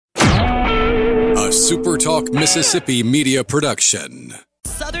a Super Talk Mississippi media production.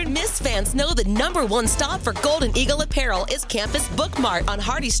 Southern Miss fans know the #1 stop for Golden Eagle apparel is Campus Book Mart on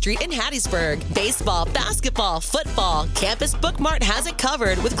Hardy Street in Hattiesburg. Baseball, basketball, football, Campus Book Mart has it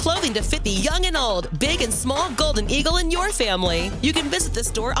covered with clothing to fit the young and old, big and small Golden Eagle in your family. You can visit the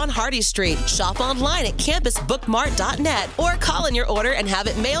store on Hardy Street, shop online at campusbookmart.net, or call in your order and have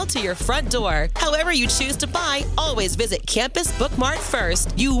it mailed to your front door. However you choose to buy, always visit Campus Book Mart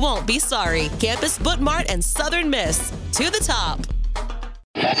first. You won't be sorry. Campus Book Mart and Southern Miss. To the top.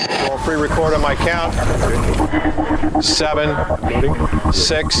 I'll pre-record on my count. 7,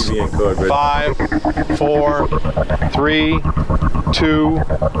 6, 5, 4, 3, 2.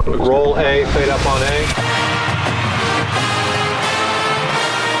 Roll A, fade up on A.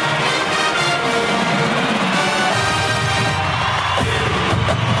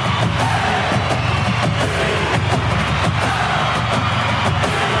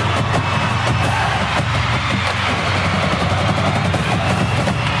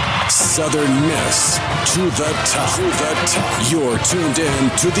 Southern Miss to the top. You're tuned in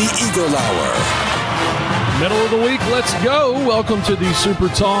to the Eagle Hour. Middle of the week, let's go. Welcome to the Super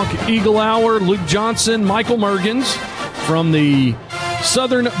Talk Eagle Hour. Luke Johnson, Michael Mergens from the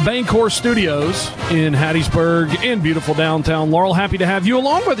Southern Bancorp Studios in Hattiesburg and beautiful downtown Laurel. Happy to have you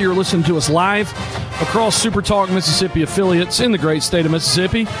along, whether you're listening to us live across Super Talk Mississippi affiliates in the great state of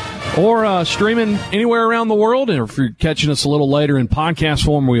Mississippi, or streaming anywhere around the world. And if you're catching us a little later in podcast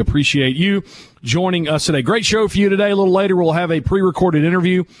form, we appreciate you joining us today. Great show for you today. A little later, we'll have a pre-recorded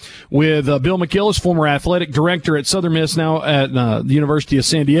interview with Bill McGillis, former athletic director at Southern Miss, now at the University of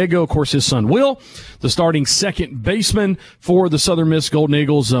San Diego. Of course, his son Will, the starting second baseman for the Southern Miss Golden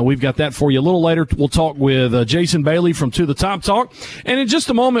Eagles. We've got that for you a little later. We'll talk with Jason Bailey from To the Top Talk. And in just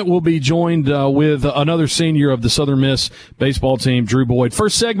a moment, we'll be joined with another senior of the Southern Miss baseball team, Drew Boyd.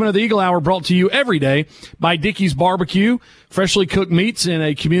 First segment of the Eagle Hour brought to you every day by Dickey's Barbecue. Freshly cooked meats in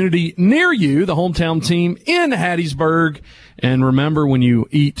a community near you, the hometown team in Hattiesburg. And remember, when you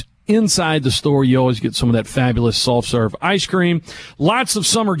eat inside the store, you always get some of that fabulous soft-serve ice cream. Lots of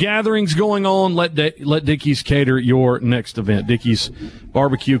summer gatherings going on. Let Dickey's cater your next event. Dickey's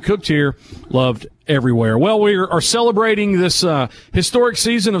Barbecue, cooked here, loved everywhere. Well, we are celebrating this historic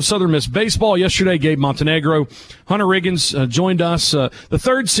season of Southern Miss baseball. Yesterday, Gabe Montenegro, Hunter Riggins joined us. The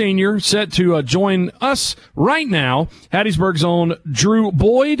third senior set to join us right now, Hattiesburg's own Drew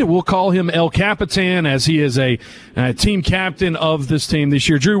Boyd. We'll call him El Capitan, as he is a team captain of this team this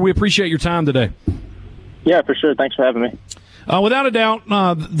year. Drew, we appreciate your time today. Yeah, for sure. Thanks for having me. Without a doubt,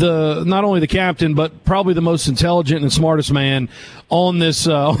 not only the captain, but probably the most intelligent and smartest man on this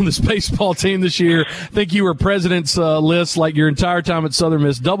baseball team this year. I think you were president's list like your entire time at Southern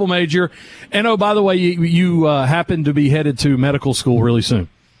Miss, double major. And oh, by the way, you happen to be headed to medical school really soon.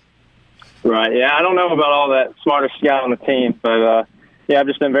 Right. Yeah, I don't know about all that smartest guy on the team, but yeah, I've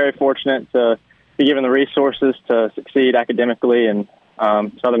just been very fortunate to be given the resources to succeed academically, and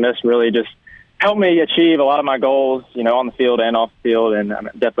Southern Miss really just helped me achieve a lot of my goals, on the field and off the field, and I'm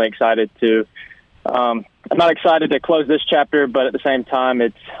definitely excited to I'm not excited to close this chapter, but at the same time,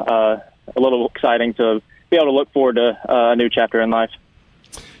 it's a little exciting to be able to look forward to a new chapter in life.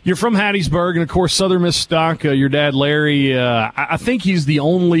 You're from Hattiesburg, and, of course, Southern Miss stock. Your dad, Larry, I think he's the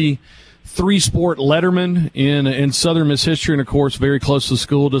only three-sport letterman in Southern Miss history, and, of course, very close to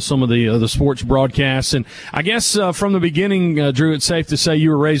school to some of the sports broadcasts. And I guess from the beginning, Drew, it's safe to say you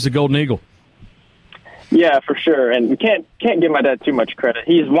were raised a Golden Eagle. Yeah, for sure. And we can't give my dad too much credit.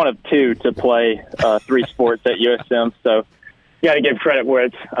 He's one of two to play three sports at USM, so you got to give credit where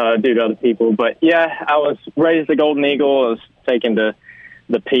it's due to other people. But, yeah, I was raised a Golden Eagle. I was taken to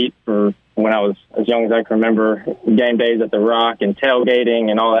the Pete for when I was as young as I can remember, game days at the Rock and tailgating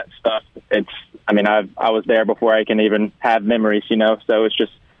and all that stuff. I was there before I can even have memories, So it's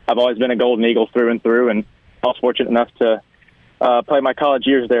just I've always been a Golden Eagle through and through, and I was fortunate enough to play my college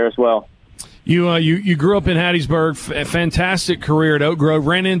years there as well. You grew up in Hattiesburg, a fantastic career at Oak Grove,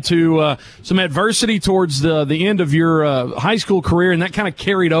 ran into some adversity towards the end of your high school career, and that kind of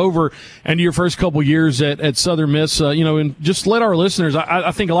carried over into your first couple years at Southern Miss. And just let our listeners,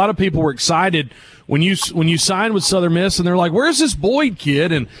 I think a lot of people were excited when you signed with Southern Miss, and they're like, where's this Boyd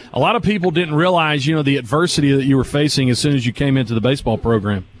kid? And a lot of people didn't realize, the adversity that you were facing as soon as you came into the baseball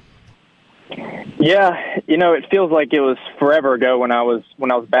program. Yeah, it feels like it was forever ago when I was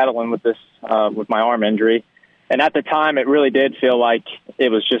battling with this with my arm injury, and at the time it really did feel like it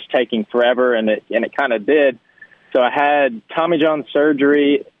was just taking forever, and it kind of did. So I had Tommy John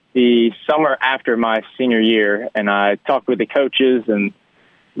surgery the summer after my senior year, and I talked with the coaches, and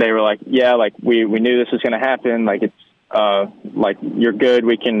they were like, "Yeah, like we knew this was going to happen. Like it's like, you're good.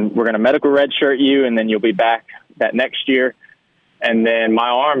 We're going to medical redshirt you, and then you'll be back that next year. And then my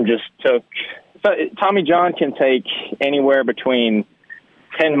arm just took – Tommy John can take anywhere between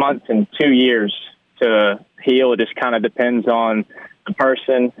 10 months and 2 years to heal. It just kind of depends on the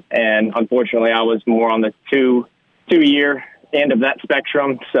person. And unfortunately, I was more on the two-year end of that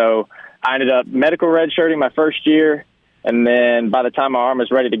spectrum. So I ended up medical redshirting my first year. And then by the time my arm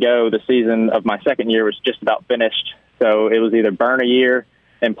was ready to go, the season of my second year was just about finished. So it was either burn a year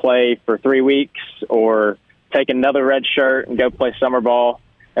and play for 3 weeks, or take another red shirt and go play summer ball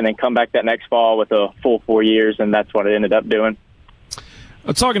and then come back that next fall with a full 4 years. And that's what I ended up doing. I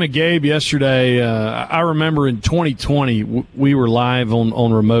was talking to Gabe yesterday. I remember in 2020, we were live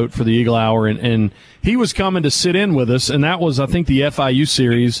on remote for the Eagle Hour, and he was coming to sit in with us. And that was, I think, the FIU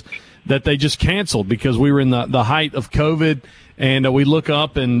series that they just canceled because we were in the height of COVID. And we look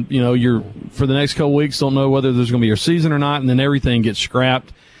up and, you're for the next couple weeks, don't know whether there's going to be a season or not, and then everything gets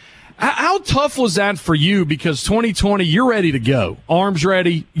scrapped. How tough was that for you? Because 2020, you're ready to go. Arms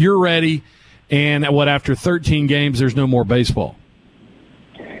ready, you're ready. And after 13 games, there's no more baseball.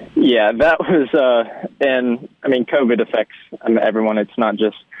 Yeah, that was, COVID affects everyone. It's not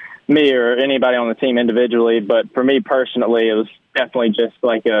just me or anybody on the team individually, but for me personally, it was definitely just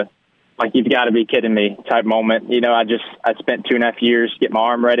like you've got to be kidding me type moment. I spent 2.5 years to get my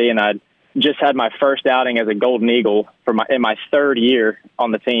arm ready, and I just had my first outing as a Golden Eagle in my third year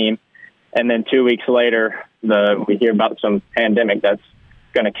on the team. And then 2 weeks later, we hear about some pandemic that's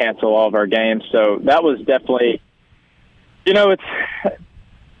going to cancel all of our games. So that was definitely,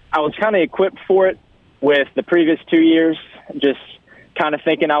 I was kind of equipped for it with the previous 2 years, just kind of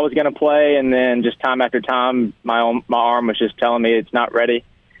thinking I was going to play. And then just time after time, my arm was just telling me it's not ready.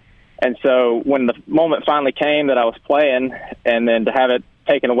 And so when the moment finally came that I was playing, and then to have it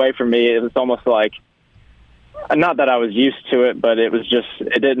taken away from me, it was almost like, not that I was used to it, but it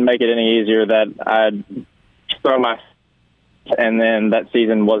didn't make it any easier that I'd throw and then that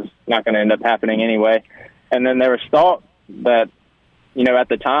season was not going to end up happening anyway. And then there was thought that, at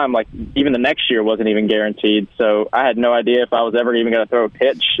the time, like even the next year wasn't even guaranteed. So I had no idea if I was ever even going to throw a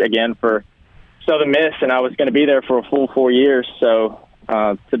pitch again for Southern Miss, and I was going to be there for a full 4 years. So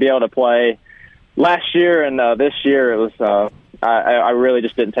to be able to play last year and this year, it was I really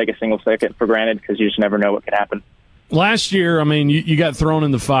just didn't take a single second for granted, because you just never know what could happen. Last year, you got thrown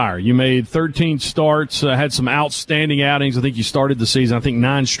in the fire. You made 13 starts, had some outstanding outings. I think you started the season,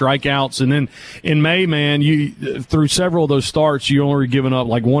 9 strikeouts. And then in May, man, you through several of those starts, you only were giving up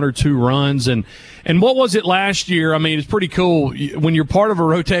like 1 or 2 runs. And what was it last year? It's pretty cool when you're part of a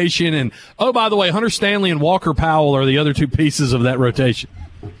rotation. And, oh, by the way, Hunter Stanley and Walker Powell are the other 2 pieces of that rotation.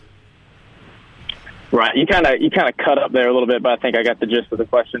 Right. You kind of cut up there a little bit, but I think I got the gist of the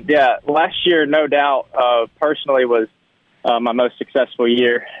question. Yeah, last year, no doubt, personally was my most successful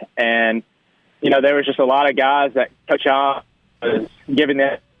year. And, there was just a lot of guys that Coach John was giving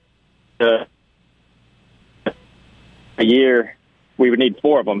them a year. We would need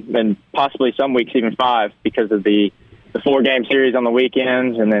 4 of them, and possibly some weeks even 5, because of the 4-game series on the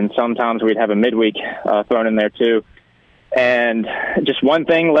weekends, and then sometimes we'd have a midweek thrown in there too. And just one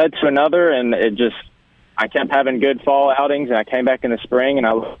thing led to another, and I kept having good fall outings, and I came back in the spring, and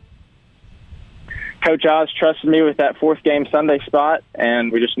Coach Oz trusted me with that 4th game Sunday spot,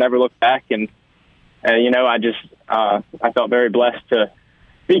 and we just never looked back. And, I felt very blessed to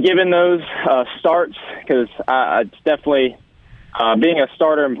be given those starts, because it's definitely being a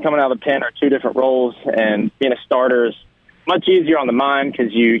starter and coming out of the pen are 2 different roles, and being a starter is much easier on the mind,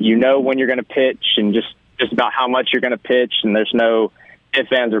 because you know when you're going to pitch and just about how much you're going to pitch, and there's no ifs,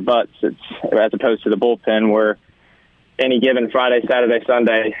 ands, or buts. It's as opposed to the bullpen, where any given Friday, Saturday,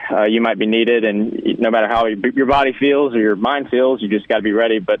 Sunday, you might be needed, and no matter how your body feels or your mind feels, you just got to be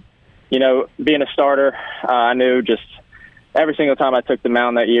ready. But being a starter, I knew just every single time I took the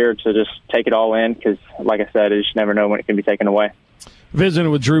mound that year to just take it all in, because, like I said, you just never know when it can be taken away.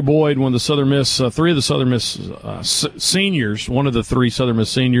 Visiting with Drew Boyd, one of the Southern Miss, 3 of the Southern Miss seniors, one of the 3 Southern Miss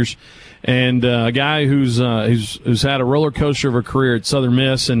seniors, and a guy who's had a roller coaster of a career at Southern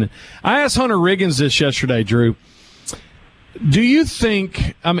Miss. And I asked Hunter Riggins this yesterday, Drew. Do you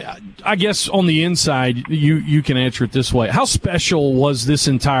think, I guess on the inside, you can answer it this way. How special was this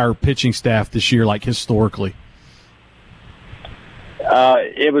entire pitching staff this year, like historically?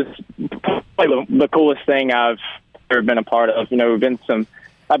 It was probably the coolest thing I've ever been a part of.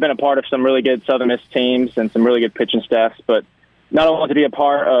 I've been a part of some really good Southern Miss teams and some really good pitching staffs, but not only to be a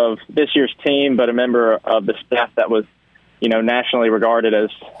part of this year's team, but a member of the staff that was, nationally regarded as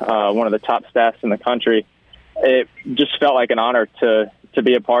one of the top staffs in the country. It just felt like an honor to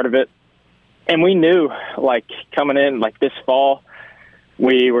be a part of it. And we knew, like, coming in, like, this fall,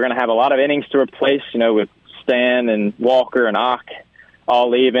 we were going to have a lot of innings to replace, with Stan and Walker and Ock all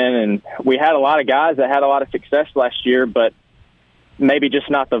leaving. And we had a lot of guys that had a lot of success last year, but maybe just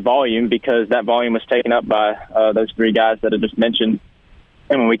not the volume, because that volume was taken up by those three guys that I just mentioned.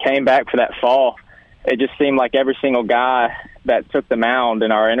 And when we came back for that fall, it just seemed like every single guy that took the mound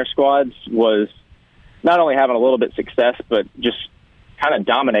in our inner squads was not only having a little bit of success, but just kind of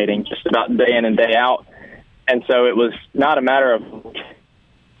dominating just about day in and day out. And so it was not a matter of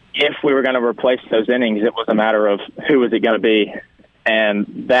if we were going to replace those innings, it was a matter of who was it going to be.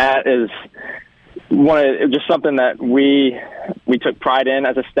 And that is just something that we took pride in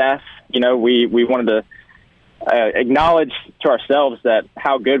as a staff. We wanted to acknowledge to ourselves that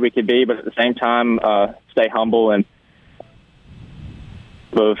how good we could be, but at the same time stay humble and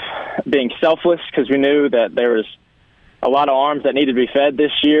of being selfless, because we knew that there was a lot of arms that needed to be fed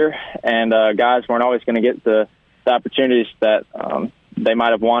this year, and guys weren't always going to get the opportunities that they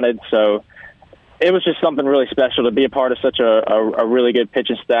might have wanted. So it was just something really special to be a part of such a really good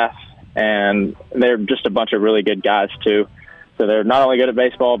pitching staff, and they're just a bunch of really good guys too. So they're not only good at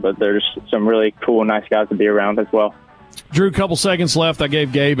baseball, but there's some really cool, nice guys to be around as well. Drew, a couple seconds left. I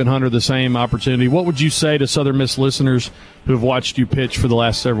gave Gabe and Hunter the same opportunity. What would you say to Southern Miss listeners who have watched you pitch for the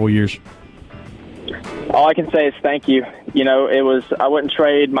last several years? All I can say is thank you. I wouldn't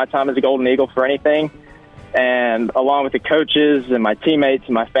trade my time as a Golden Eagle for anything. And along with the coaches and my teammates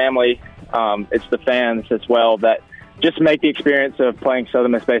and my family, it's the fans as well that just make the experience of playing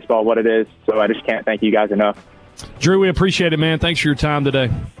Southern Miss baseball what it is. So I just can't thank you guys enough. Drew, we appreciate it, man. Thanks for your time today.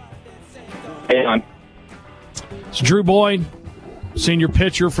 Hey, on. It's Drew Boyd, senior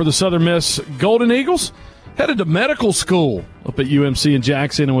pitcher for the Southern Miss Golden Eagles, headed to medical school up at UMC in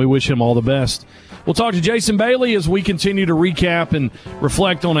Jackson, and we wish him all the best. We'll talk to Jason Bailey as we continue to recap and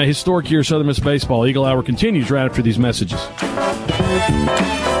reflect on a historic year of Southern Miss baseball. Eagle Hour continues right after these messages.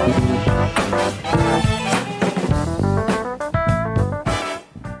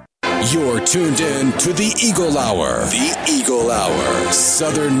 You're tuned in to the Eagle Hour. The Eagle Hour.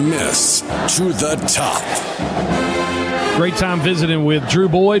 Southern Miss to the top. Great time visiting with Drew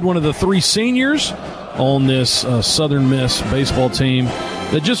Boyd, one of the three seniors on this Southern Miss baseball team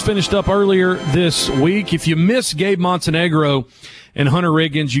that just finished up earlier this week. If you missed Gabe Montenegro and Hunter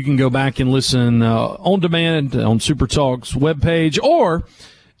Riggins, you can go back and listen on demand on Super Talk's webpage or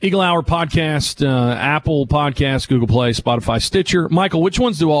Eagle Hour Podcast, Apple Podcast, Google Play, Spotify, Stitcher. Michael, which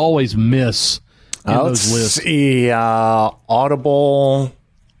ones do I always miss in those lists? Audible.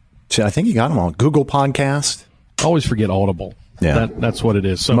 I think you got them all. Google Podcast. I always forget Audible. Yeah. That's what it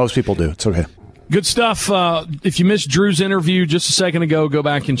is. So most people do. It's okay. Good stuff. If you missed Drew's interview just a second ago, go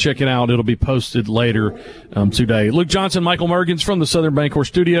back and check it out. It'll be posted later today. Luke Johnson, Michael Mergens from the Southern Bancorp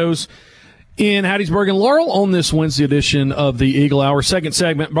Studios in Hattiesburg and Laurel on this Wednesday edition of the Eagle Hour. Second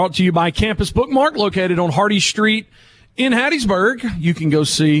segment brought to you by Campus Bookmark, located on Hardy Street in Hattiesburg. You can go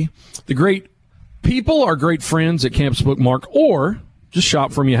see the great people, our great friends at Campus Bookmark, or just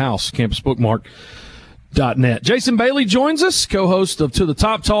shop from your house, campusbookmark.net. Jason Bailey joins us, co-host of To the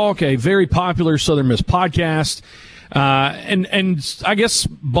Top Talk, a very popular Southern Miss podcast. And I guess,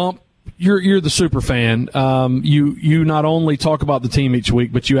 Bump, you're the super fan. You not only talk about the team each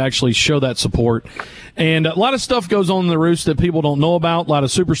week, but you actually show that support. And a lot of stuff goes on in the Roost that people don't know about, a lot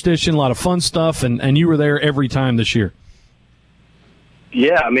of superstition, a lot of fun stuff, and you were there every time this year.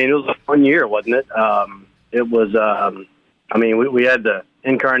 Yeah, it was a fun year, wasn't it? It was, we had the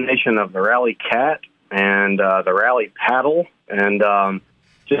incarnation of the Rally Cat and the Rally Paddle and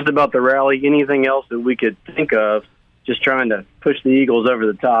just about the rally, anything else that we could think of, just trying to push the Eagles over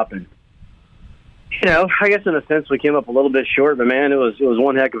the top. And I guess in a sense we came up a little bit short, but man, it was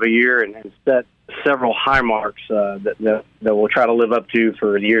one heck of a year and set several high marks that we'll try to live up to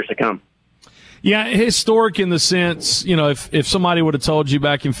for the years to come. Yeah, historic in the sense, if somebody would have told you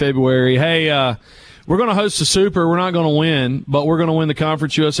back in February, hey, we're going to host a Super, we're not going to win, but we're going to win the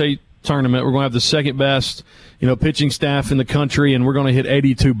Conference USA tournament. We're going to have the second best, pitching staff in the country, and we're going to hit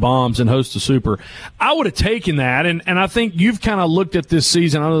 82 bombs and host a Super. I would have taken that, and I think you've kind of looked at this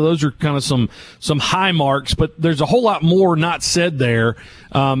season. I know those are kind of some high marks, but there's a whole lot more not said there,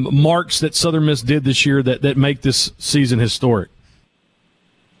 marks that Southern Miss did this year that make this season historic.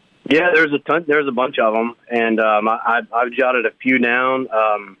 Yeah, there's a bunch of them, and I've jotted a few down,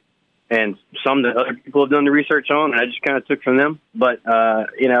 and some that other people have done the research on, and I just kind of took from them. But,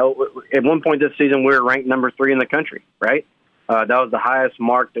 at one point this season, we were ranked number 3 in the country, right? That was the highest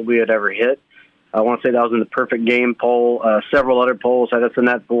mark that we had ever hit. I want to say that was in the Perfect Game poll. Several other polls had us in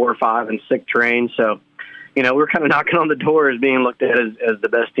that 4, 5, and 6 range. So, we're kind of knocking on the door as being looked at as the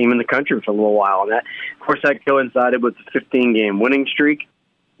best team in the country for a little while. And that, of course, that coincided with the 15-game winning streak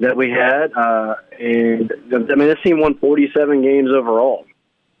that we had. This team won 47 games overall.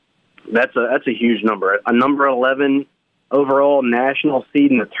 That's a huge number. A number 11 overall national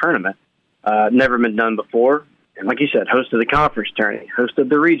seed in the tournament. Never been done before. And like you said, hosted the conference tourney, hosted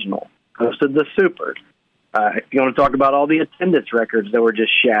the regional, hosted the super. If you want to talk about all the attendance records that were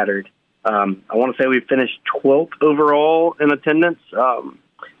just shattered, I want to say we finished 12th overall in attendance.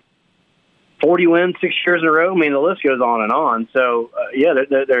 40 wins 6 years in a row. I mean, the list goes on and on. So,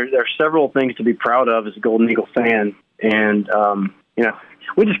 there are several things to be proud of as a Golden Eagle fan. And,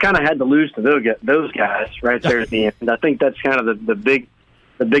 we just kind of had to lose to those guys right there at the end. I think that's kind of the big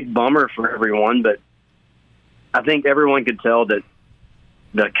bummer for everyone. But I think everyone could tell that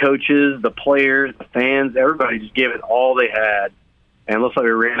the coaches, the players, the fans, everybody just gave it all they had. And it looks like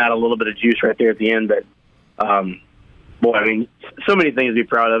we ran out a little bit of juice right there at the end. But, so many things to be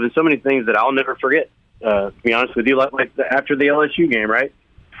proud of and so many things that I'll never forget, to be honest with you, like after the LSU game, right?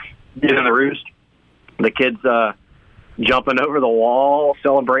 Getting in the roost, the kids jumping over the wall,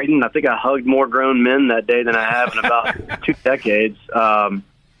 celebrating. I think I hugged more grown men that day than I have in about 2 decades.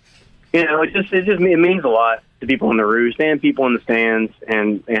 It means a lot to people in the roost and people in the stands,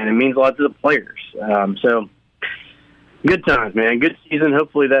 and it means a lot to the players. So good times, man. Good season.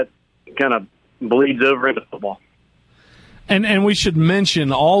 Hopefully that kind of bleeds over into football. And we should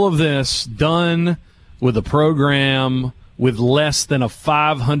mention all of this done with a program with less than a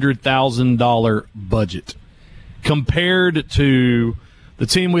 $500,000 budget compared to the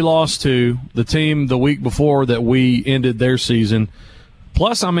team we lost to, the team the week before that we ended their season.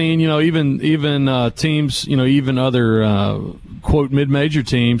 Plus, even teams, even other, quote, mid-major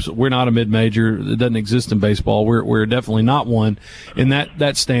teams, we're not a mid-major. It doesn't exist in baseball. We're definitely not one in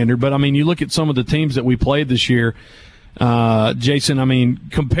that standard. But, you look at some of the teams that we played this year, Jason,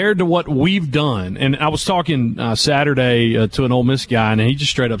 compared to what we've done, and I was talking Saturday to an Ole Miss guy, and he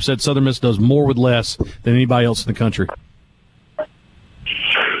just straight up said Southern Miss does more with less than anybody else in the country.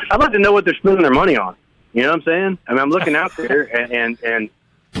 I'd like to know what they're spending their money on. You know what I'm saying? I'm looking out there, and I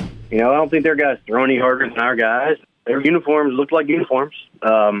don't think their guys throw any harder than our guys. Their uniforms look like uniforms. You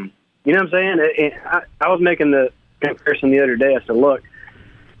know what I'm saying? I was making the comparison the other day. I said, look,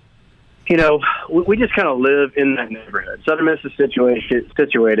 we just kind of live in that neighborhood. Southern Miss is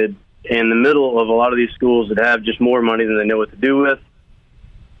situated in the middle of a lot of these schools that have just more money than they know what to do with,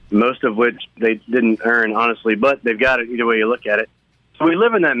 most of which they didn't earn, honestly, but they've got it either way you look at it. So we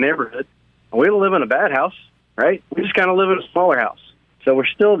live in that neighborhood. We don't live in a bad house, right? We just kind of live in a smaller house. So we're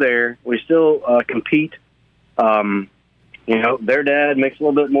still there. We still compete. Their dad makes a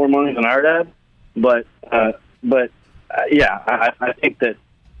little bit more money than our dad. But I think that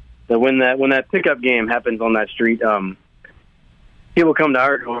when that pickup game happens on that street, people come to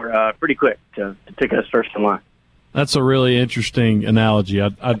our door pretty quick to pick us first in line. That's a really interesting analogy.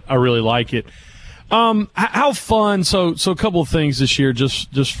 I really like it. How fun? So a couple of things this year,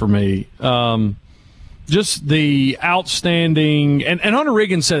 just for me. Just the outstanding, and Hunter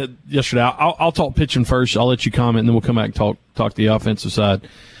Riggins said it yesterday. I'll talk pitching first. I'll let you comment, and then we'll come back and talk the offensive side.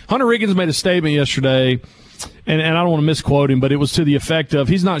 Hunter Riggins made a statement yesterday, and I don't want to misquote him, but it was to the effect of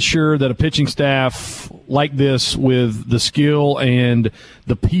he's not sure that a pitching staff like this with the skill and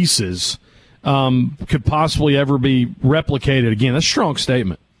the pieces could possibly ever be replicated again. That's a strong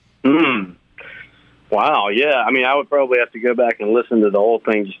statement. Wow, yeah. I would probably have to go back and listen to the whole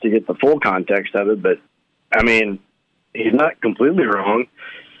thing just to get the full context of it, but, he's not completely wrong.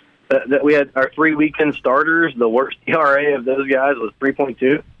 That we had our 3 weekend starters, the worst ERA of those guys was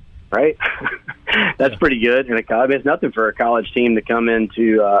 3.2, right? That's pretty good. And it's nothing for a college team to come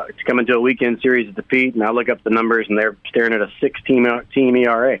into a weekend series to defeat, and I look up the numbers, and they're staring at a 6-team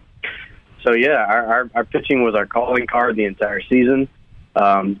ERA. So, yeah, our pitching was our calling card the entire season.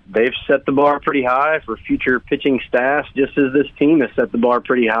 They've set the bar pretty high for future pitching staffs, just as this team has set the bar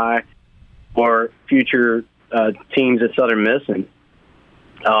pretty high for future teams at Southern Miss. And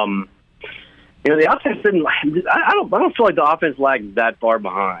the offense didn't. I don't feel like the offense lagged that far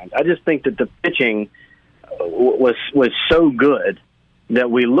behind. I just think that the pitching was so good that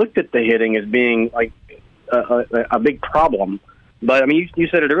we looked at the hitting as being like a big problem. But you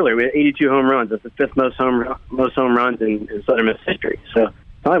said it earlier. We had 82 home runs. That's the fifth most home runs in Southern Miss history. So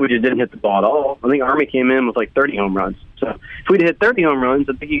it's not like we just didn't hit the ball at all. I think Army came in with like 30 home runs. So if we'd hit 30 home runs,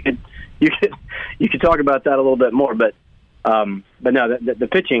 I think you could talk about that a little bit more. But no, the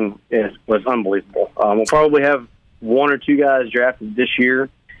pitching was unbelievable. We'll probably have 1 or 2 guys drafted this year,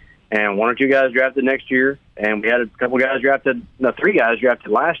 and 1 or 2 guys drafted next year, and we had a couple guys drafted, 3 guys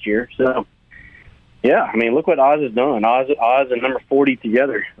drafted last year. So. Yeah, I mean, look what Oz has done. Oz and number 40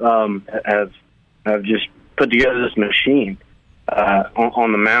 together have just put together this machine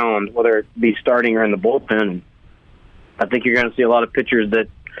on the mound, whether it be starting or in the bullpen. I think you're going to see a lot of pitchers that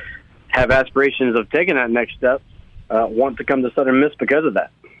have aspirations of taking that next step want to come to Southern Miss because of that.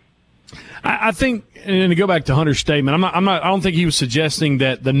 I think, and to go back to Hunter's statement, I don't think he was suggesting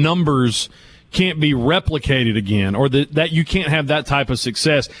that the numbers can't be replicated again, or that you can't have that type of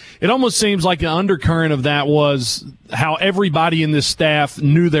success. It almost seems like the undercurrent of that was how everybody in this staff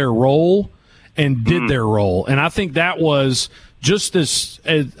knew their role and did their role. And I think that was just as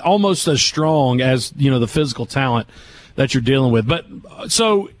almost as strong as, the physical talent that you're dealing with. But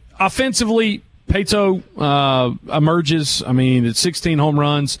so offensively, Pato emerges. I mean, it's 16 home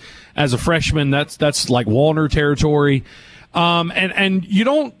runs as a freshman. That's like Walner territory. And you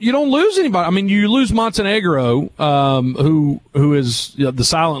don't lose anybody. I mean, you lose Montenegro, who is the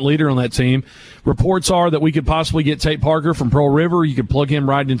silent leader on that team. Reports are that we could possibly get Tate Parker from Pearl River. You could plug him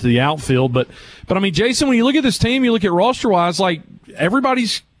right into the outfield. But I mean, Jason, when you look at this team, you look at roster wise, like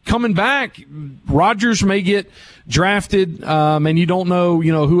everybody's coming back. Rogers may get drafted, and you don't know,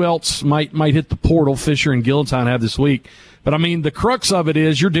 who else might hit the portal. Fisher and Gilliton have this week. But I mean, the crux of it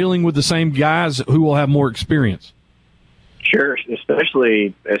is you're dealing with the same guys who will have more experience. Sure,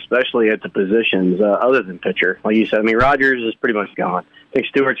 especially at the positions other than pitcher. Like you said, I mean, Rogers is pretty much gone. I think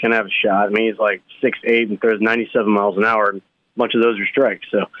Stewart's going to have a shot. I mean, he's like 6'8" and throws 97 miles an hour, and a bunch of those are strikes.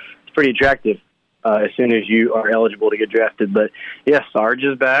 So it's pretty attractive as soon as you are eligible to get drafted. But, yeah, Sarge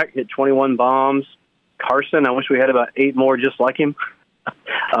is back, hit 21 bombs. Carson, I wish we had about 8 more just like him.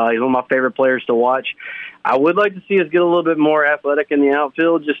 He's one of my favorite players to watch. I would like to see us get a little bit more athletic in the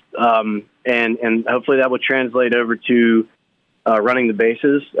outfield, just and hopefully that would translate over to running the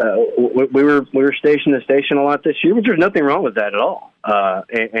bases. We were station to station a lot this year, but there's nothing wrong with that at all.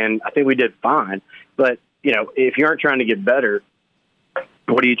 And I think we did fine. But if you aren't trying to get better,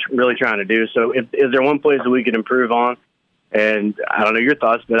 what are you really trying to do? So, is there one place that we could improve on? And I don't know your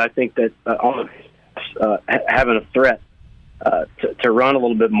thoughts, but I think that having a threat to run a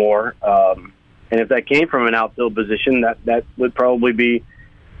little bit more. And if that came from an outfield position, that would probably be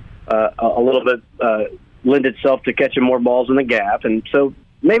a little bit lend itself to catching more balls in the gap. And so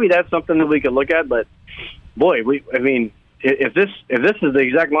maybe that's something that we could look at. But boy, if this is the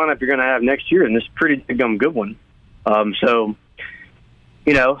exact lineup you're going to have next year, and this is pretty good one.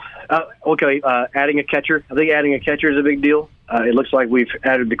 Adding a catcher. I think adding a catcher is a big deal. It looks like we've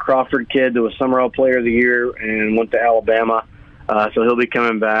added the Crawford kid that was Summerall Player of the Year and went to Alabama. So he'll be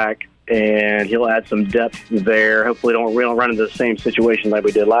coming back, and he'll add some depth there. Hopefully we don't run into the same situation like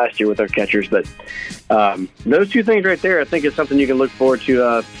we did last year with our catchers. But those two things right there, I think, is something you can look forward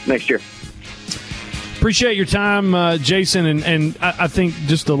to next year. Appreciate your time, Jason. And I think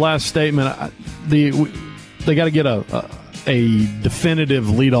just the last statement, they got to get a definitive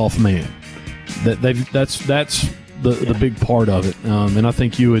leadoff man. That's the big part of it, and I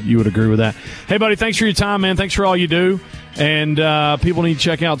think you would agree with that. Hey, buddy, thanks for your time, man. Thanks for all you do, and people need to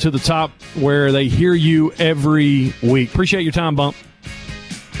check out To the Top where they hear you every week. Appreciate your time, Bump.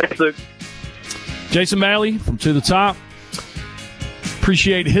 Thanks, Luke. Jason Bailey from To the Top.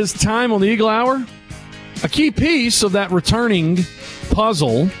 Appreciate his time on the Eagle Hour. A key piece of that returning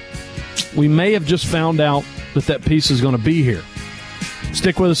puzzle. We may have just found out that piece is going to be here.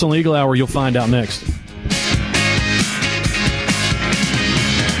 Stick with us on the Eagle Hour. You'll find out next.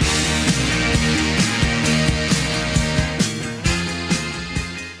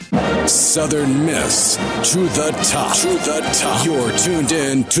 Southern Miss to the top. To the top. You're tuned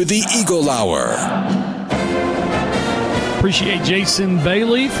in to the Eagle Hour. Appreciate Jason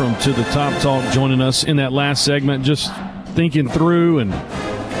Bailey from To the Top Talk joining us in that last segment, just thinking through and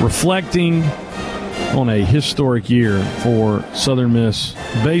reflecting on a historic year for Southern Miss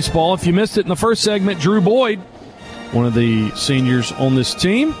baseball. If you missed it in the first segment, Drew Boyd, one of the seniors on this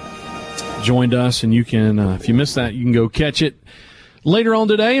team, joined us, and you can, if you missed that, you can go catch it later on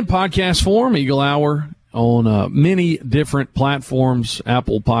today in podcast form, Eagle Hour, on many different platforms,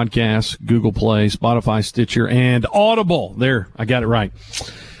 Apple Podcasts, Google Play, Spotify, Stitcher, and Audible. There, I got it right.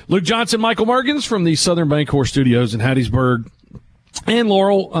 Luke Johnson, Michael Mergens from the Southern Bancorp Studios in Hattiesburg. And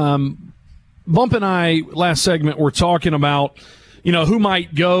Laurel, Bump and I, last segment, were talking about, who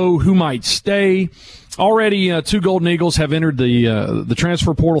might go, who might stay. Already 2 Golden Eagles have entered the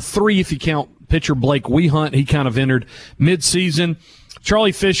transfer portal, 3 if you count pitcher Blake Wehunt. He kind of entered midseason.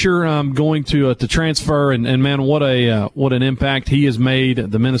 Charlie Fisher going to transfer, and man, what an impact he has made,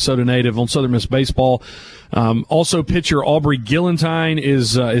 the Minnesota native on Southern Miss baseball. Also, pitcher Aubrey Gillentine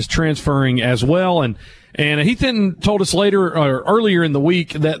is transferring as well, and And Heath Hinton told us earlier in the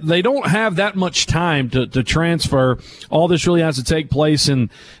week that they don't have that much time to transfer. All this really has to take place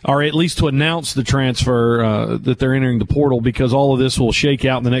or at least to announce the transfer that they're entering the portal, because all of this will shake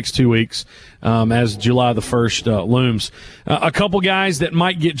out in the next 2 weeks as July the 1st looms. A couple guys that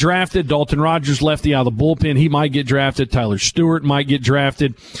might get drafted. Dalton Rogers, lefty out of the bullpen. He might get drafted. Tyler Stewart might get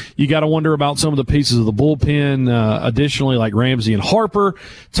drafted. You got to wonder about some of the pieces of the bullpen, additionally, like Ramsey and Harper.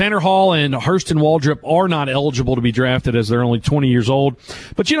 Tanner Hall and Hurston Waldrop are not eligible to be drafted as they're only 20 years old.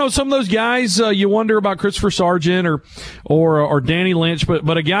 But, some of those guys, you wonder about Christopher Sargent or Danny Lynch,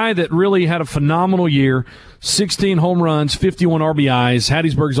 but a guy that really had a phenomenal year, 16 home runs, 51 RBIs,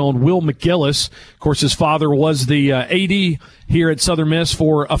 Hattiesburg's own Will McGillis. Of course, his father was the AD here at Southern Miss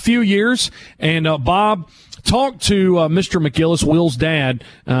for a few years. And Bob talked to Mr. McGillis, Will's dad,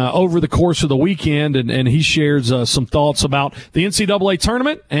 over the course of the weekend, and he shares some thoughts about the NCAA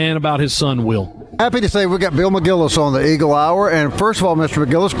tournament and about his son, Will. Happy to say we got Bill McGillis on the Eagle Hour. And first of all, Mr.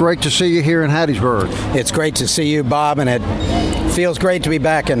 McGillis, great to see you here in Hattiesburg. It's great to see you, Bob, and it feels great to be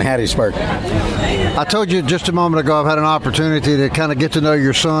back in Hattiesburg. I told you just a moment ago I've had an opportunity to kind of get to know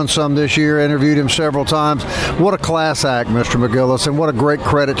your son some this year, interviewed him several times. What a class act, Mr. McGillis, and what a great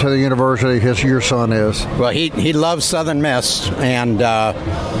credit to the university your son is. Well, he loves Southern Miss, and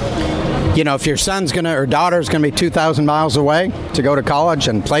if your son's or daughter's going to be 2,000 miles away to go to college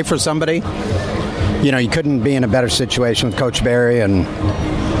and play for somebody, you couldn't be in a better situation with Coach Berry and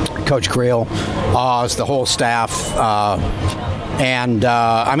Coach Creel, Oz, the whole staff.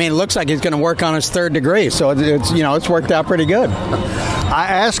 It looks like he's going to work on his third degree, so it's worked out pretty good. I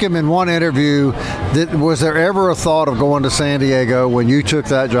asked him in one interview, was there ever a thought of going to San Diego when you took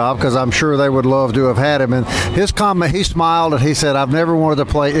that job? Because I'm sure they would love to have had him. And his comment, he smiled and he said, "I've never wanted to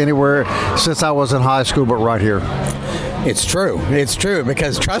play anywhere since I was in high school, but right here." It's true,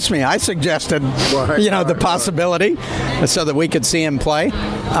 because trust me, I suggested, the possibility so that we could see him play.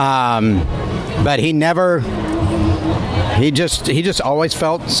 But he never. He just always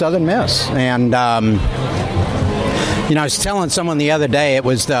felt Southern Miss, and I was telling someone the other day it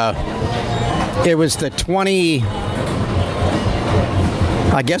was the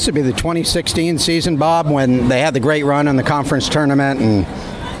 2016 season, Bob, when they had the great run in the conference tournament, and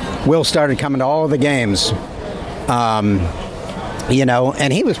Will started coming to all of the games, and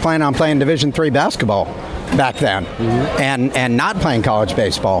he was planning on playing Division III basketball back then, and not playing college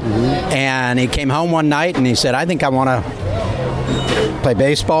baseball. And he came home one night and he said, "I think I want to play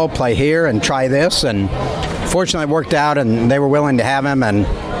baseball, play here, and try this." And fortunately, it worked out, and they were willing to have him. And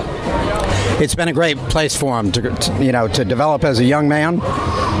it's been a great place for him to develop as a young man,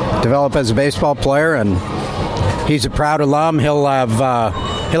 develop as a baseball player, and he's a proud alum. He'll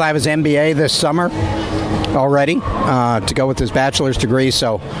have his MBA this summer already to go with his bachelor's degree.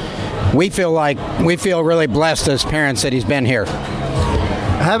 So we feel really blessed as parents that he's been here.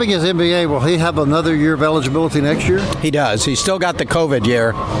 Having his MBA, will he have another year of eligibility next year? He does. He's still got the COVID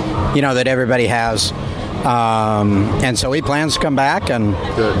year, that everybody has. And so he plans to come back and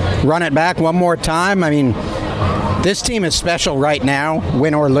run it back one more time. I mean, this team is special right now,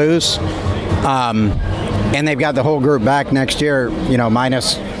 win or lose. And they've got the whole group back next year,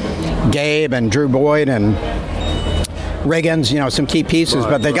 minus Gabe and Drew Boyd and Riggins, some key pieces,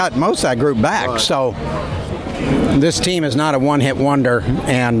 but they got most of that group back. Right. So this team is not a one-hit wonder.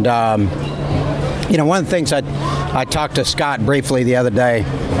 And, one of the things I talked to Scott briefly the other day,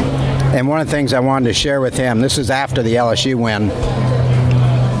 and one of the things I wanted to share with him, this is after the LSU win,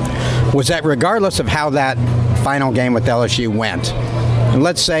 was that regardless of how that final game with LSU went, and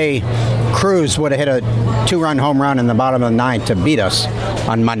let's say Cruz would have hit a 2-run home run in the bottom of the ninth to beat us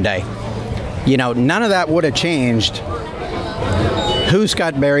on Monday, none of that would have changed who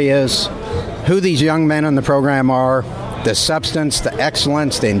Scott Berry is, who these young men in the program are, the substance, the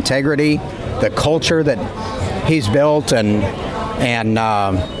excellence, the integrity, the culture that he's built and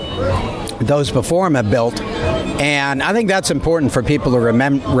those before him have built. And I think that's important for people to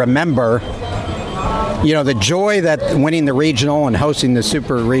remember, the joy that winning the regional and hosting the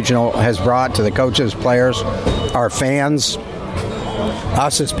super regional has brought to the coaches, players, our fans,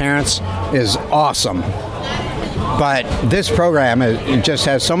 us as parents is awesome. But this program it just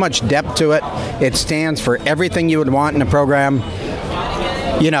has so much depth to it. It stands for everything you would want in a program,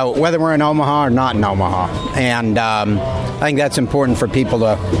 whether we're in Omaha or not in Omaha. And I think that's important for people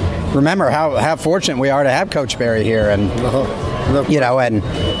to remember how fortunate we are to have Coach Berry here. And,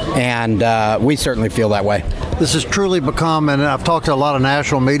 and we certainly feel that way. This has truly become, and I've talked to a lot of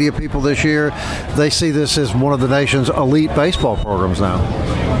national media people this year, they see this as one of the nation's elite baseball programs now.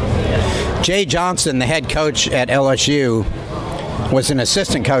 Jay Johnson, the head coach at LSU, was an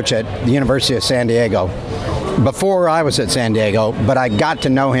assistant coach at the University of San Diego before I was at San Diego, but I got to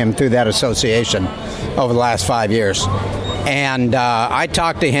know him through that association over the last 5 years. And I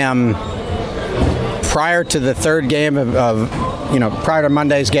talked to him prior to the third game prior to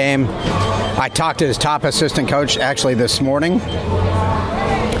Monday's game. I talked to his top assistant coach actually this morning,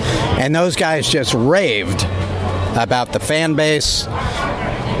 and those guys just raved about the fan base,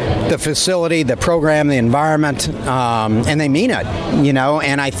 the facility, the program, the environment, and they mean it,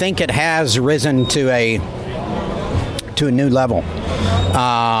 and I think it has risen to a new level,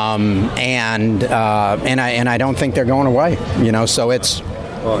 and I don't think they're going away, so it's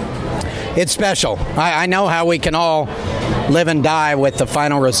special. I know how we can all live and die with the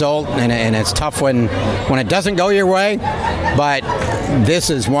final result, and it's tough when it doesn't go your way, but this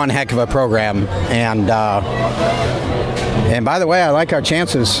is one heck of a program, and by the way, I like our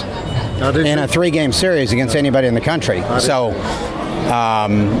chances in a 3-game series against anybody in the country. So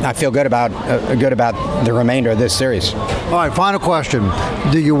I feel good about the remainder of this series. All right, final question.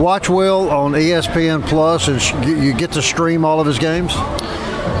 Do you watch Will on ESPN Plus, and you get to stream all of his games?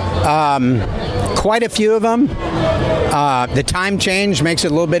 Quite a few of them. The time change makes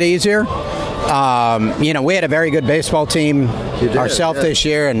it a little bit easier. We had a very good baseball team ourselves this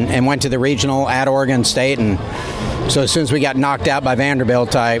year and went to the regional at Oregon State. And so as soon as we got knocked out by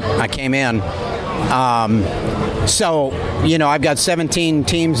Vanderbilt, I came in. So, I've got 17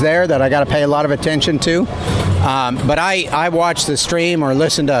 teams there that I got to pay a lot of attention to. But I watch the stream or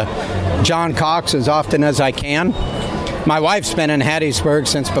listen to John Cox as often as I can. My wife's been in Hattiesburg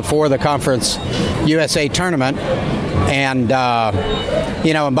since before the Conference USA tournament. And,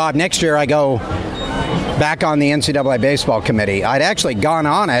 and Bob, next year I go back on the NCAA baseball committee. I'd actually gone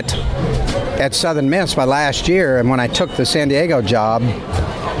on it at Southern Miss my last year, and when I took the San Diego job,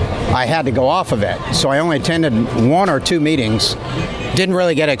 I had to go off of it. So I only attended 1 or 2 meetings. Didn't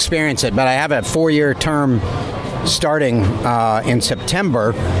really get to experience it, but I have a 4-year term starting in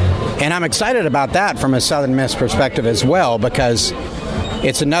September. And I'm excited about that from a Southern Miss perspective as well, because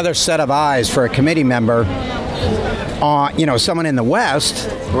it's another set of eyes for a committee member on, someone in the West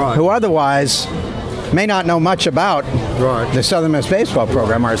who otherwise may not know much about the Southern Miss baseball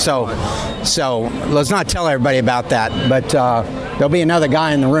program. So let's not tell everybody about that, but there'll be another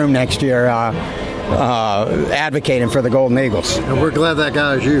guy in the room next year advocating for the Golden Eagles. And we're glad that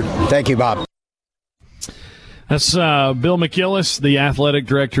guy is you. Thank you, Bob. That's Bill McIllis, the athletic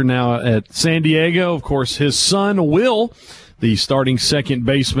director now at San Diego. Of course, his son, Will, the starting second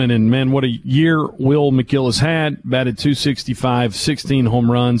baseman. And, man, what a year Will McIllis had. Batted .265, 16 home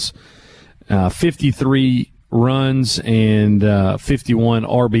runs, 53 runs, and 51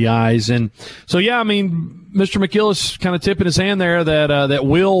 RBIs. And so, yeah, Mr. McIllis kind of tipping his hand there that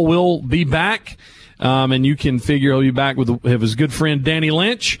Will be back. And you can figure he'll be back with his good friend Danny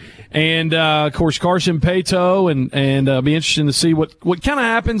Lynch, and of course Carson Paetow, and be interesting to see what kind of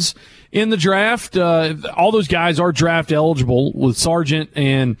happens in the draft. All those guys are draft eligible, with Sargent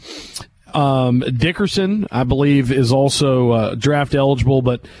and Dickerson, I believe, is also draft eligible.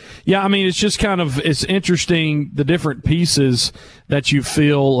 But yeah, it's just it's interesting, the different pieces that you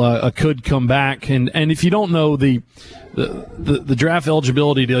feel could come back, and if you don't know the draft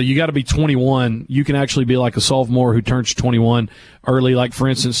eligibility deal, you got to be 21. You can actually be like a sophomore who turns 21 early. Like, for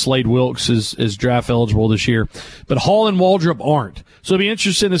instance, Slade Wilkes is draft eligible this year, but Hall and Waldrop aren't. So it'll be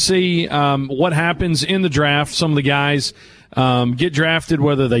interesting to see what happens in the draft. Some of the guys get drafted,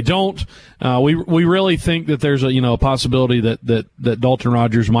 whether they don't. We really think that there's a possibility that Dalton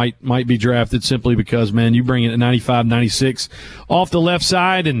Rogers might be drafted, simply because, man, you bring it at 95, 96 off the left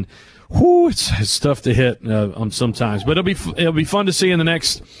side, and it's tough to hit on sometimes. But it'll be fun to see in the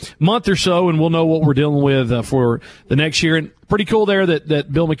next month or so, and we'll know what we're dealing with for the next year. And pretty cool there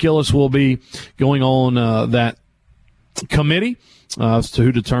that Bill McIllis will be going on that committee as to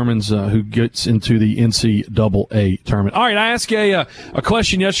who determines who gets into the NCAA tournament. All right, I asked a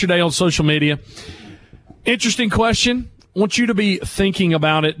question yesterday on social media. Interesting question. I want you to be thinking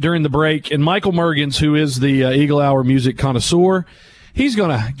about it during the break. And Michael Mergens, who is the Eagle Hour music connoisseur, he's going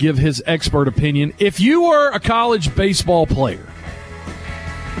to give his expert opinion. If you were a college baseball player,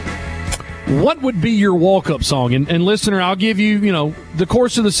 what would be your walk-up song? And listener, I'll give you, the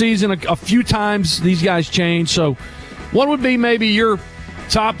course of the season, a few times these guys change. So what would be maybe your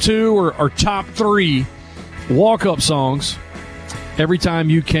top 2 or top 3 walk-up songs every time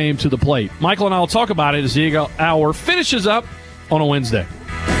you came to the plate? Michael and I will talk about it as the Eagle Hour finishes up on a Wednesday.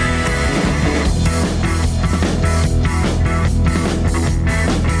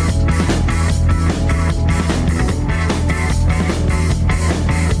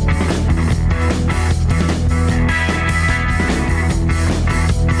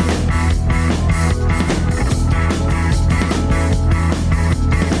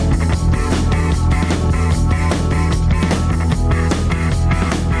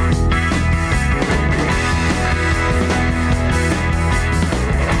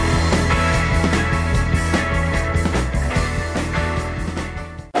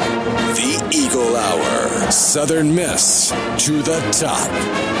 Southern Miss to the top.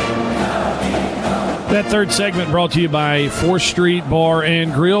 That third segment brought to you by 4th Street Bar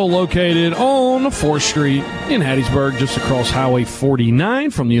and Grill, located on 4th Street in Hattiesburg, just across Highway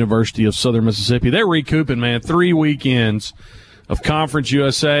 49 from the University of Southern Mississippi. They're recouping, man. 3 weekends of Conference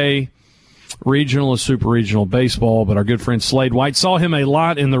USA, regional and super regional baseball. But our good friend Slade White, saw him a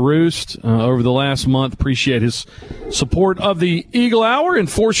lot in the Roost over the last month. Appreciate his support of the Eagle Hour, and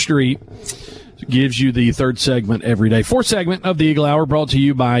 4th Street gives you the third segment every day. Fourth segment of the Eagle Hour brought to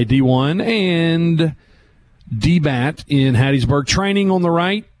you by D1 and D-Bat in Hattiesburg. Training on the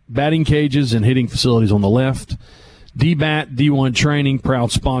right, batting cages and hitting facilities on the left. D-Bat, D1 Training,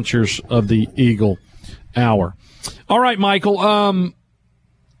 proud sponsors of the Eagle Hour. All right, Michael, I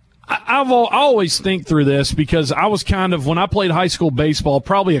always think through this because I was kind of, when I played high school baseball,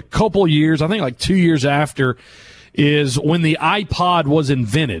 probably a couple years, I think like 2 years after, is when the iPod was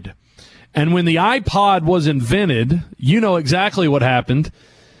invented. And when the iPod was invented, you know exactly what happened.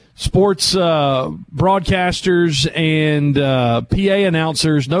 Sports broadcasters and PA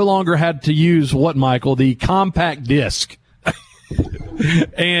announcers no longer had to use what, Michael? The compact disc.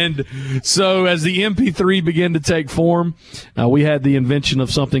 And so as the MP3 began to take form, we had the invention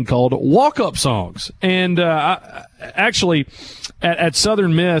of something called walk-up songs. And actually, at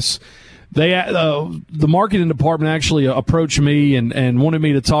Southern Miss, they the marketing department actually approached me and wanted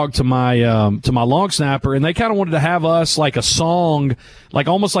me to talk to my long snapper, and they kind of wanted to have us like a song, like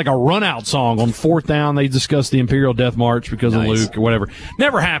almost like a run out song on fourth down. They discussed the Imperial Death March because of Luke or whatever.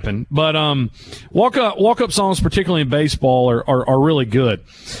 Never happened, but walk up songs, particularly in baseball, are really good.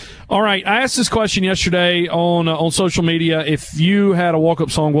 All right, I asked this question yesterday on social media. If you had a walk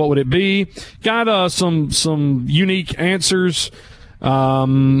up song, what would it be? Got some unique answers.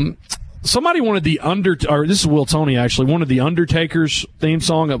 Somebody wanted this is Will Tony actually, wanted the Undertaker's theme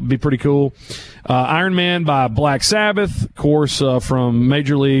song. That would be pretty cool. Iron Man by Black Sabbath, of course, from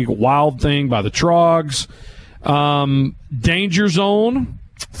Major League. Wild Thing by the Trogs. Danger Zone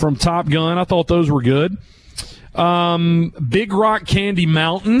from Top Gun. I thought those were good. Big Rock Candy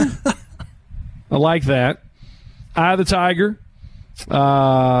Mountain. I like that. Eye of the Tiger.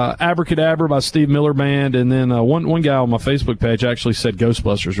 Abracadabra by Steve Miller Band, and then one guy on my Facebook page actually said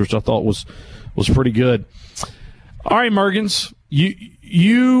Ghostbusters, which I thought was pretty good. All right, Mergens,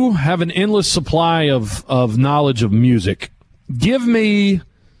 you have an endless supply of knowledge of music. Give me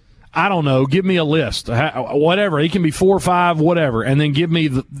a list, whatever. It can be 4 or 5, whatever, and then give me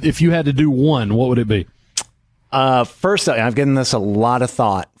if you had to do one, what would it be? First, I've given this a lot of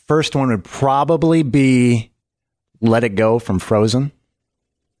thought. First one would probably be Let It Go from Frozen.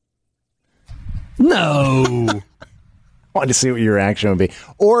 No. Wanted to see what your reaction would be.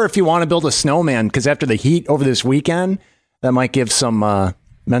 Or if you want to build a snowman, because after the heat over this weekend, that might give some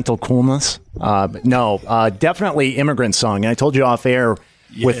mental coolness. Definitely Immigrant Song. And I told you off air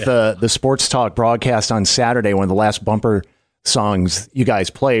with the Sports Talk broadcast on Saturday, one of the last bumper songs you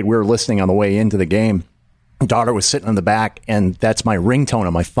guys played. We were listening on the way into the game. My daughter was sitting in the back, and that's my ringtone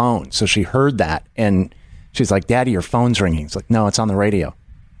on my phone. So she heard that, and she's like, "Daddy, your phone's ringing." It's like, "No, it's on the radio."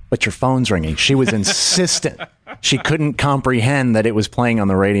 "But your phone's ringing." She was insistent. She couldn't comprehend that it was playing on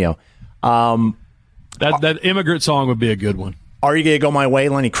the radio. That Immigrant Song would be a good one. Are You Gonna Go My Way?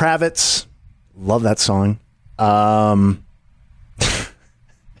 Lenny Kravitz. Love that song.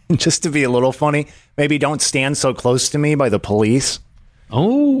 Just to be a little funny, maybe Don't Stand So Close to Me by The Police.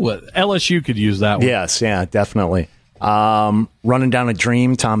 Oh, LSU could use that one. Yes, yeah, definitely. Running Down a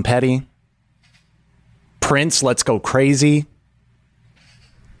Dream, Tom Petty. Prince, Let's Go Crazy.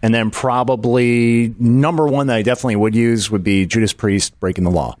 And then probably number one that I definitely would use would be Judas Priest, Breaking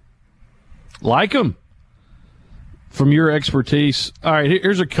the Law. Like them. From your expertise. All right,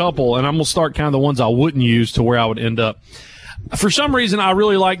 here's a couple, and I'm going to start kind of the ones I wouldn't use to where I would end up. For some reason, I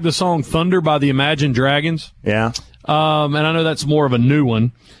really like the song Thunder by the Imagine Dragons. Yeah. And I know that's more of a new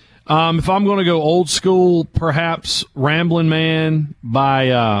one. If I'm going to go old school, perhaps Ramblin' Man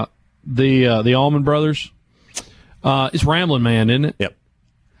by the Allman Brothers. It's Ramblin' Man, isn't it? Yep.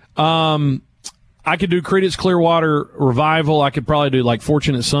 I could do Creedence Clearwater Revival. I could probably do like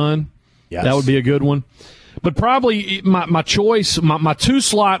Fortunate Son. Yes. That would be a good one. But probably my choice, my 2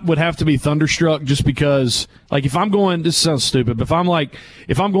 slot would have to be Thunderstruck, just because, like, if I'm going, this sounds stupid, but if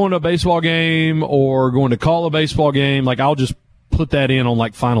I'm going to a baseball game or going to call a baseball game, like, I'll just put that in on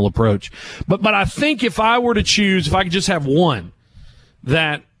like Final Approach. But I think if I were to choose, if I could just have one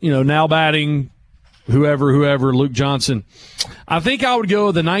that, now batting, whoever, Luke Johnson, I think I would go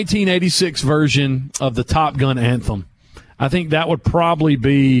with the 1986 version of the Top Gun anthem. I think that would probably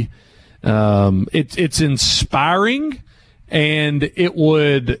be, it's inspiring, and it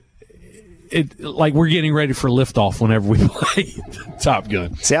would like we're getting ready for liftoff whenever we play Top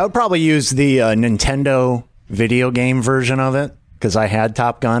Gun. See, I would probably use the Nintendo video game version of it because I had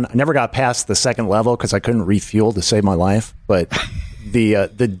Top Gun. I never got past the second level because I couldn't refuel to save my life. But the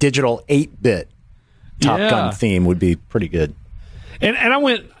digital 8-bit Top Gun theme would be pretty good. And I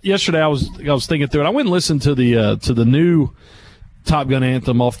went yesterday. I was thinking through it. I went and listened to the new Top Gun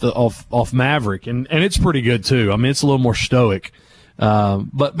anthem off Maverick, and it's pretty good too. I mean, it's a little more stoic.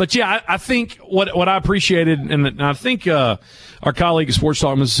 But yeah, I think what I appreciated, and I think our colleague at Sports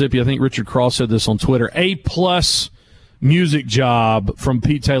Talk Mississippi, I think Richard Cross said this on Twitter, A+ music job from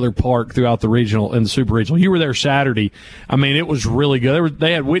Pete Taylor Park throughout the regional and the super regional. You were there Saturday. I mean, it was really good.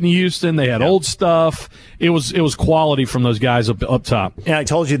 They had Whitney Houston. They had old stuff. It was quality from those guys up top. And I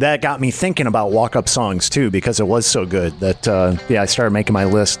told you that got me thinking about walk-up songs, too, because it was so good that, I started making my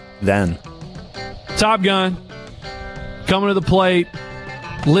list then. Top Gun, coming to the plate,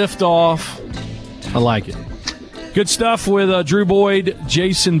 lift off. I like it. Good stuff with Drew Boyd,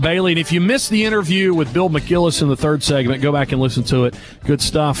 Jason Bailey. And if you missed the interview with Bill McGillis in the third segment, go back and listen to it. Good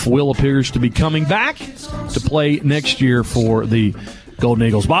stuff. Will appears to be coming back to play next year for the Golden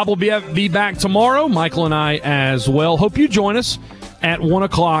Eagles. Bob will be back tomorrow. Michael and I as well. Hope you join us at 1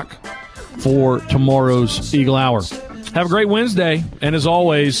 o'clock for tomorrow's Eagle Hour. Have a great Wednesday. And as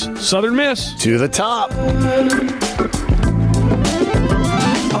always, Southern Miss to the top. I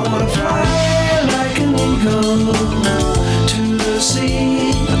want to fly like an eagle to the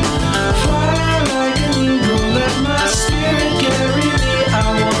sea. Fly like an eagle, let my spirit carry me. I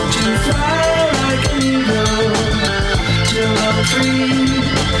want to fly like an eagle till I'm free.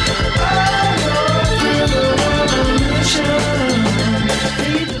 I go through the revolution.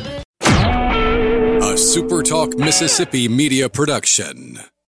 A SuperTalk Mississippi media production.